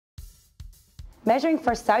Measuring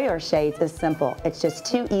for cellular shades is simple. It's just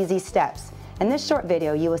 2 easy steps. In this short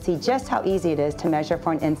video, you will see just how easy it is to measure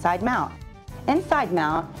for an inside mount. Inside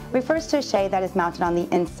mount refers to a shade that is mounted on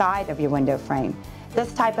the inside of your window frame.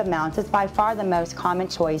 This type of mount is by far the most common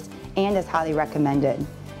choice and is highly recommended.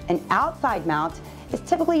 An outside mount is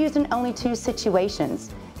typically used in only 2 situations: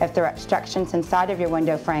 if there are obstructions inside of your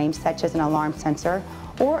window frame, such as an alarm sensor,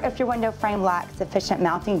 or if your window frame lacks sufficient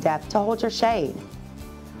mounting depth to hold your shade.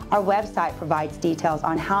 Our website provides details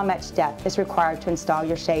on how much depth is required to install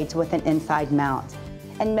your shades with an inside mount.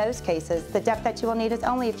 In most cases, the depth that you will need is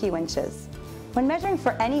only a few inches. When measuring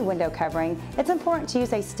for any window covering, it's important to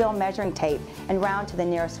use a steel measuring tape and round to the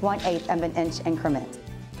nearest 1/8 of an inch increment.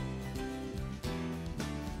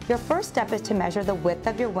 Your first step is to measure the width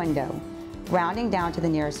of your window, rounding down to the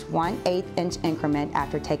nearest 1/8 inch increment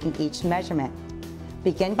after taking each measurement.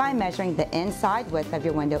 Begin by measuring the inside width of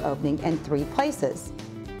your window opening in 3 places: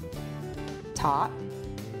 top,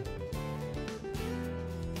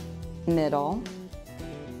 middle,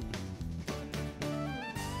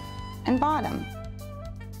 and bottom.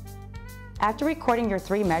 After recording your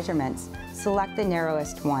 3 measurements, select the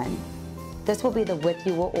narrowest one. This will be the width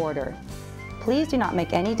you will order. Please do not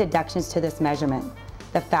make any deductions to this measurement.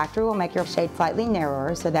 The factory will make your shade slightly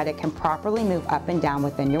narrower so that it can properly move up and down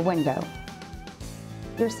within your window.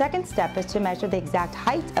 Your second step is to measure the exact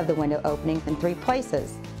height of the window opening in 3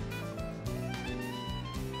 places: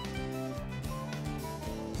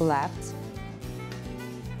 left,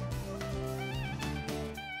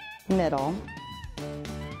 middle,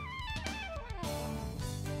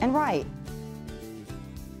 and right.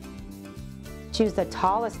 Choose the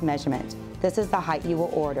tallest measurement. This is the height you will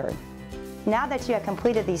order. Now that you have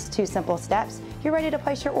completed these 2 simple steps, you're ready to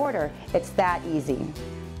place your order. It's that easy.